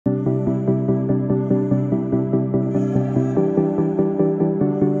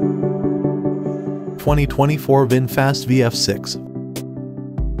2024 VinFast VF6.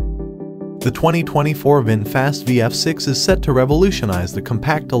 The 2024 VinFast VF6 is set to revolutionize the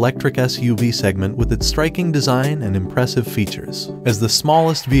compact electric SUV segment with its striking design and impressive features. As the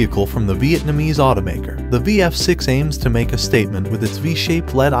smallest vehicle from the Vietnamese automaker, the VF6 aims to make a statement with its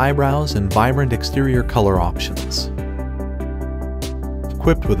V-shaped LED eyebrows and vibrant exterior color options.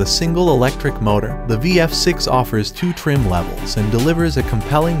 Equipped with a single electric motor, the VF6 offers 2 trim levels and delivers a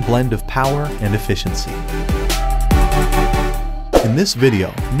compelling blend of power and efficiency. In this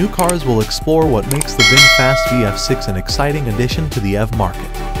video, New Cars will explore what makes the VinFast VF6 an exciting addition to the EV market.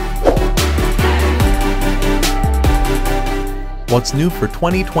 What's new for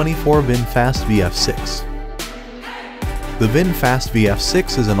 2024 VinFast VF6? The VinFast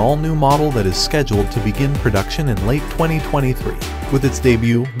VF6 is an all-new model that is scheduled to begin production in late 2023. With its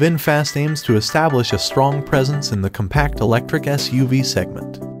debut, VinFast aims to establish a strong presence in the compact electric SUV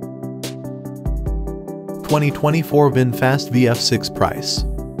segment. 2024 VinFast VF6 price.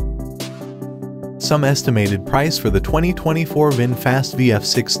 Some estimated price for the 2024 VinFast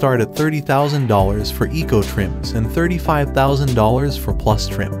VF6 start at $30,000 for Eco trims and $35,000 for Plus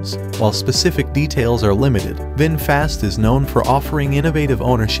trims. While specific details are limited, VinFast is known for offering innovative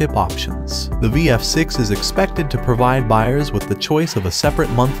ownership options. The VF6 is expected to provide buyers with the choice of a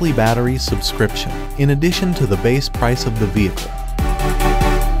separate monthly battery subscription, in addition to the base price of the vehicle.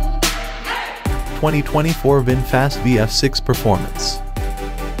 2024 VinFast VF6 Performance.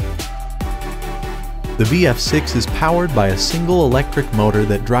 The VF6 is powered by a single electric motor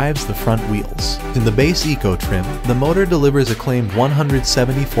that drives the front wheels. In the base Eco trim, the motor delivers a claimed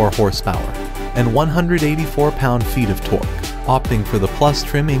 174 horsepower and 184 pound-feet of torque. Opting for the Plus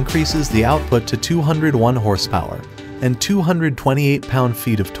trim increases the output to 201 horsepower and 228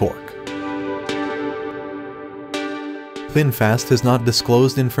 pound-feet of torque. VinFast has not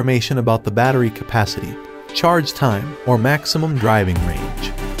disclosed information about the battery capacity, charge time, or maximum driving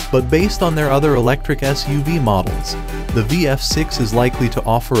range. But based on their other electric SUV models, the VF6 is likely to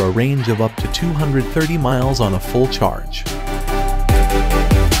offer a range of up to 230 miles on a full charge.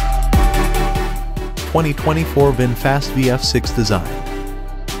 2024 VinFast VF6 design.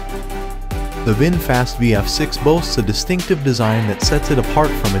 The VinFast VF6 boasts a distinctive design that sets it apart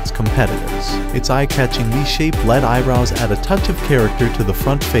from its competitors. Its eye-catching V-shaped LED eyebrows add a touch of character to the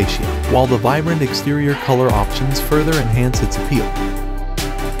front fascia, while the vibrant exterior color options further enhance its appeal.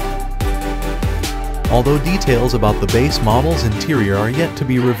 Although details about the base model's interior are yet to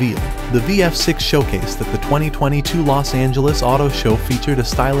be revealed, the VF6 showcased at the 2022 Los Angeles Auto Show featured a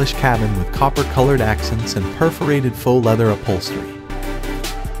stylish cabin with copper-colored accents and perforated faux leather upholstery.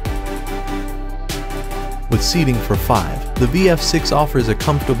 With seating for 5, the VF6 offers a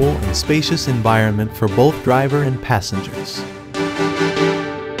comfortable and spacious environment for both driver and passengers.